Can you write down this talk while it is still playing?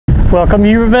Welcome to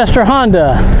Hubert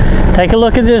Honda. Take a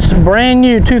look at this brand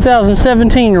new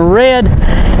 2017 red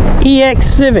EX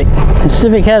Civic. The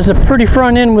Civic has a pretty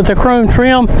front end with a chrome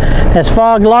trim, has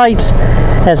fog lights,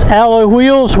 has alloy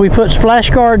wheels. We put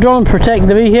splash guards on to protect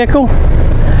the vehicle.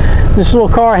 This little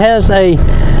car has a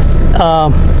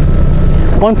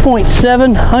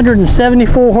 1.7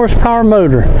 174 horsepower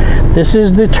motor. This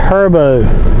is the turbo.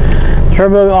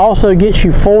 Turbo also gets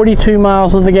you 42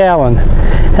 miles of the gallon.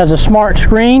 Has a smart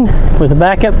screen with a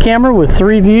backup camera with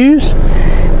 3 views.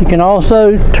 You can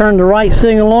also turn the right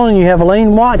signal on and you have a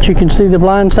lane watch. You can see the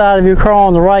blind side of your car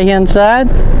on the right hand side.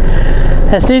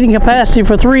 Has seating capacity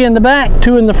for 3 in the back,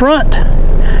 2 in the front.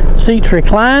 Seats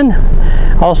recline.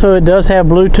 Also it does have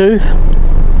Bluetooth.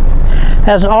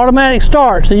 Has an automatic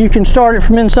start, so you can start it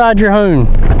from inside your home.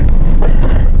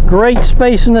 Great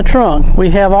space in the trunk. We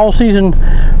have all-season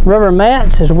rubber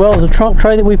mats as well as a trunk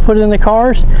tray that we put in the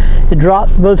cars. It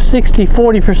drops both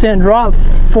 60-40% drop,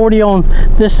 40 on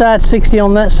this side, 60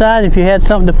 on that side. If you had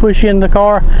something to push in the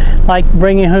car, like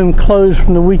bringing home clothes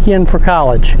from the weekend for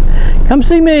college. Come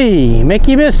see me,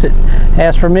 Mickey Biscuit.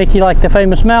 Ask for Mickey like the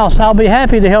famous mouse. I'll be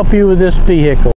happy to help you with this vehicle.